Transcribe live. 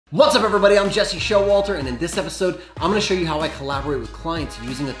What's up everybody, I'm Jesse Showalter, and in this episode, I'm gonna show you how I collaborate with clients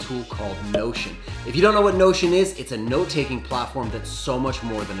using a tool called Notion. If you don't know what Notion is, it's a note-taking platform that's so much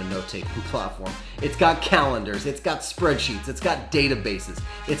more than a note-taking platform. It's got calendars, it's got spreadsheets, it's got databases,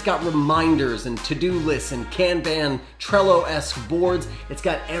 it's got reminders and to-do lists and Kanban, Trello-esque boards. It's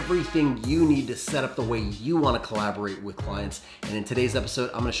got everything you need to set up the way you wanna collaborate with clients. And in today's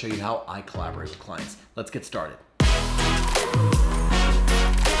episode, I'm gonna show you how I collaborate with clients. Let's get started.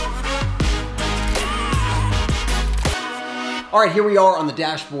 All right, here we are on the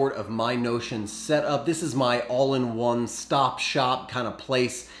dashboard of my Notion setup. This is my all-in-one stop shop kind of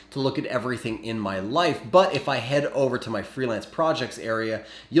place to look at everything in my life. But if I head over to my freelance projects area,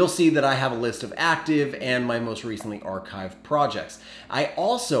 you'll see that I have a list of active and my most recently archived projects. I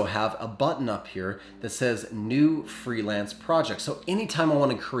also have a button up here that says new freelance project. So anytime I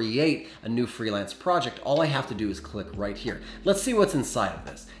want to create a new freelance project, all I have to do is click right here. Let's see what's inside of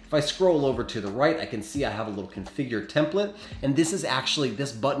this. If I scroll over to the right, I can see I have a little configure template, and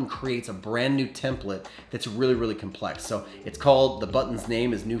this button creates a brand new template that's really, really complex. So it's called, the button's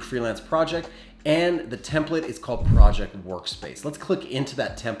name is New Freelance Project, and the template is called Project Workspace. Let's click into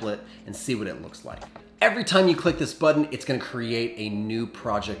that template and see what it looks like. Every time you click this button, it's gonna create a new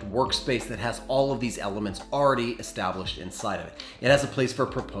project workspace that has all of these elements already established inside of it. It has a place for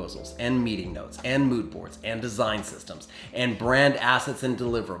proposals and meeting notes and mood boards and design systems and brand assets and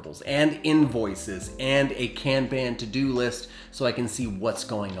deliverables and invoices and a Kanban to-do list so I can see what's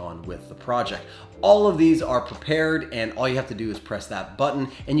going on with the project. All of these are prepared, and all you have to do is press that button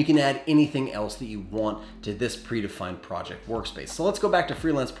and you can add anything else that you want to this predefined project workspace. So let's go back to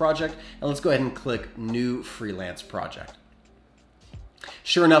freelance project and let's go ahead and click new freelance project.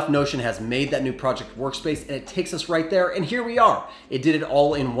 Sure enough, Notion has made that new project workspace and it takes us right there, and here we are. It did it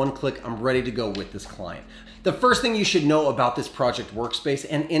all in one click. I'm ready to go with this client. The first thing you should know about this project workspace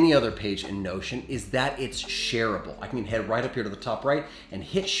and any other page in Notion is that it's shareable. I can head right up here to the top right and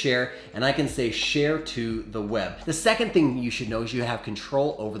hit share, and I can say share to the web. The second thing you should know is you have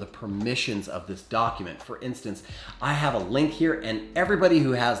control over the permissions of this document. For instance, I have a link here, and everybody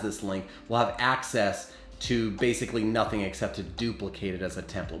who has this link will have access to basically nothing except to duplicate it as a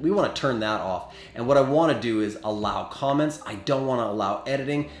template. We want to turn that off. And what I want to do is allow comments. I don't want to allow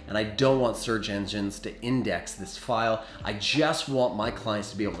editing, and I don't want search engines to index this file. I just want my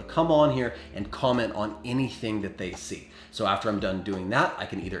clients to be able to come on here and comment on anything that they see. So after I'm done doing that, I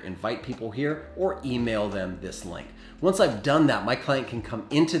can either invite people here or email them this link. Once I've done that, my client can come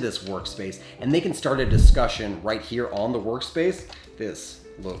into this workspace and they can start a discussion right here on the workspace. This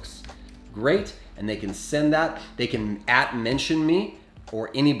looks great. And they can send that. They can @mention me or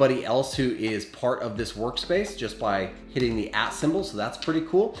anybody else who is part of this workspace just by hitting the @ symbol, so that's pretty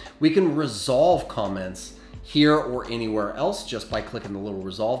cool. We can resolve comments here or anywhere else just by clicking the little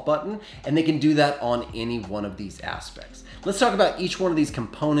resolve button, and they can do that on any one of these aspects. Let's talk about each one of these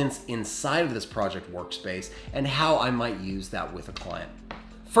components inside of this project workspace and how I might use that with a client.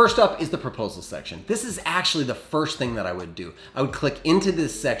 First up is the proposal section. This is actually the first thing that I would do. I would click into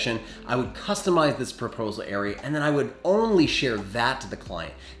this section, I would customize this proposal area, and then I would only share that to the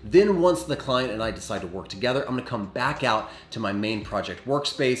client. Then once the client and I decide to work together, I'm gonna come back out to my main project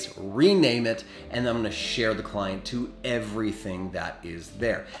workspace, rename it, and I'm gonna share the client to everything that is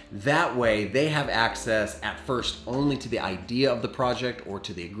there. That way they have access at first only to the idea of the project or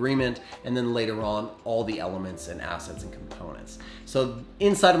to the agreement, and then later on, all the elements and assets and components. So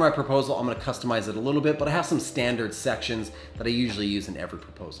inside of my proposal, I'm gonna customize it a little bit, but I have some standard sections that I usually use in every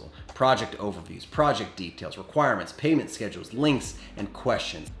proposal. Project overviews, project details, requirements, payment schedules, links, and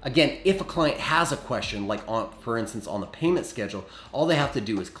questions. Again, if a client has a question, like for instance on the payment schedule, all they have to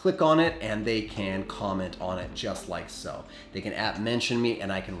do is click on it and they can comment on it just like so. They can @mention me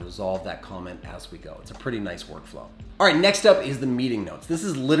and I can resolve that comment as we go. It's a pretty nice workflow. All right, next up is the meeting notes. This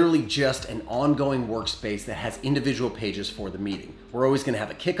is literally just an ongoing workspace that has individual pages for the meeting. We're always gonna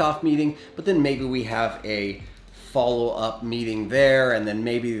have a kickoff meeting, but then maybe we have a follow-up meeting there, and then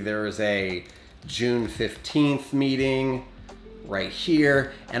maybe there's a June 15th meeting right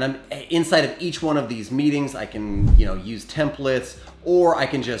here. And I'm inside of each one of these meetings, I can use templates, or I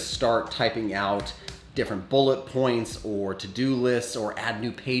can just start typing out different bullet points or to-do lists or add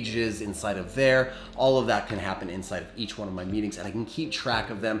new pages inside of there. All of that can happen inside of each one of my meetings, and I can keep track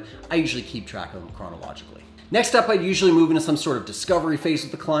of them. I usually keep track of them chronologically. Next up, I'd usually move into some sort of discovery phase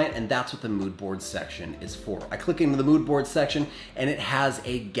with the client, and that's what the mood board section is for. I click into the mood board section and it has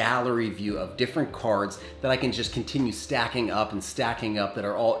a gallery view of different cards that I can just continue stacking up that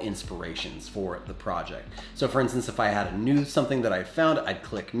are all inspirations for the project. So for instance, if I had a new something that I found, I'd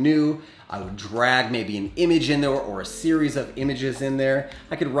click new. I would drag maybe an image in there or a series of images in there.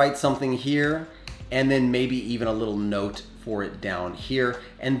 I could write something here and then maybe even a little note for it down here,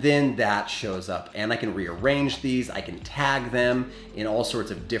 and then that shows up and I can rearrange these, I can tag them in all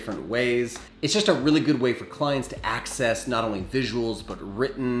sorts of different ways. It's just a really good way for clients to access not only visuals, but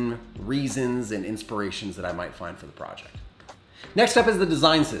written reasons and inspirations that I might find for the project. Next up is the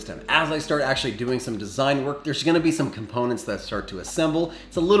design system. As I start actually doing some design work, there's gonna be some components that start to assemble.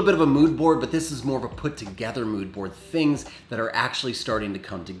 It's a little bit of a mood board, but this is more of a put together mood board, things that are actually starting to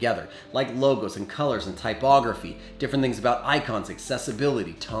come together, like logos and colors and typography, different things about icons,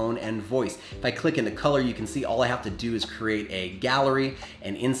 accessibility, tone, and voice. If I click into color, you can see all I have to do is create a gallery,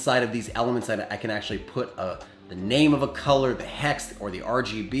 and inside of these elements, I can actually put the name of a color, the hex, or the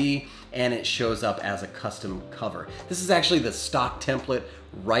RGB, and it shows up as a custom cover. This is actually the stock template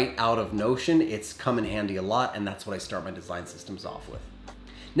right out of Notion. It's come in handy a lot, and that's what I start my design systems off with.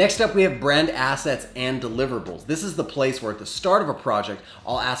 Next up, we have brand assets and deliverables. This is the place where at the start of a project,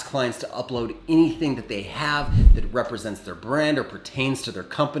 I'll ask clients to upload anything that they have that represents their brand or pertains to their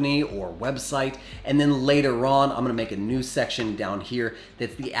company or website. And then later on, I'm gonna make a new section down here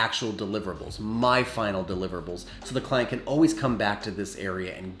that's the actual deliverables, my final deliverables, so the client can always come back to this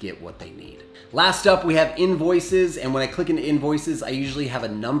area and get what they need. Last up, we have invoices, and when I click into invoices, I usually have a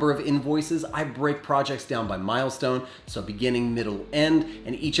number of invoices. I break projects down by milestone, so beginning, middle, end,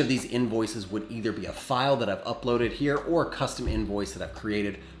 and each of these invoices would either be a file that I've uploaded here or a custom invoice that I've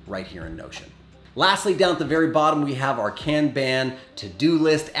created right here in Notion. Lastly, down at the very bottom, we have our Kanban to-do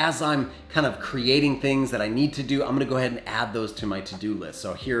list. As I'm kind of creating things that I need to do, I'm gonna go ahead and add those to my to-do list.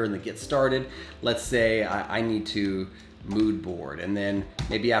 So here in the get started, let's say I need to mood board, and then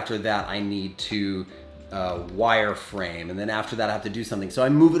maybe after that I need to wireframe, and then after that I have to do something. So I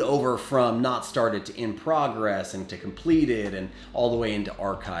move it over from not started to in progress and to completed and all the way into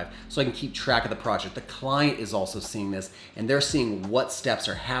archive, so I can keep track of the project. The client is also seeing this, and they're seeing what steps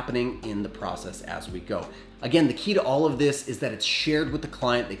are happening in the process as we go. Again, the key to all of this is that it's shared with the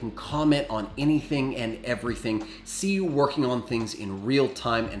client. They can comment on anything and everything, see you working on things in real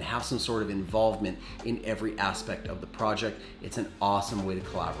time, and have some sort of involvement in every aspect of the project. It's an awesome way to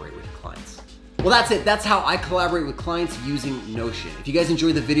collaborate with your clients. Well, that's it. That's how I collaborate with clients using Notion. If you guys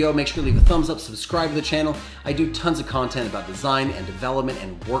enjoyed the video, make sure to leave a thumbs up, subscribe to the channel. I do tons of content about design and development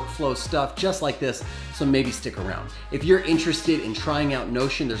and workflow stuff just like this, so maybe stick around. If you're interested in trying out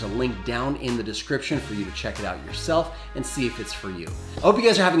Notion, there's a link down in the description for you to check it out yourself and see if it's for you. I hope you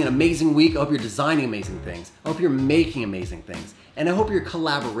guys are having an amazing week. I hope you're designing amazing things. I hope you're making amazing things. And I hope your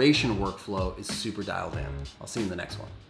collaboration workflow is super dialed in. I'll see you in the next one.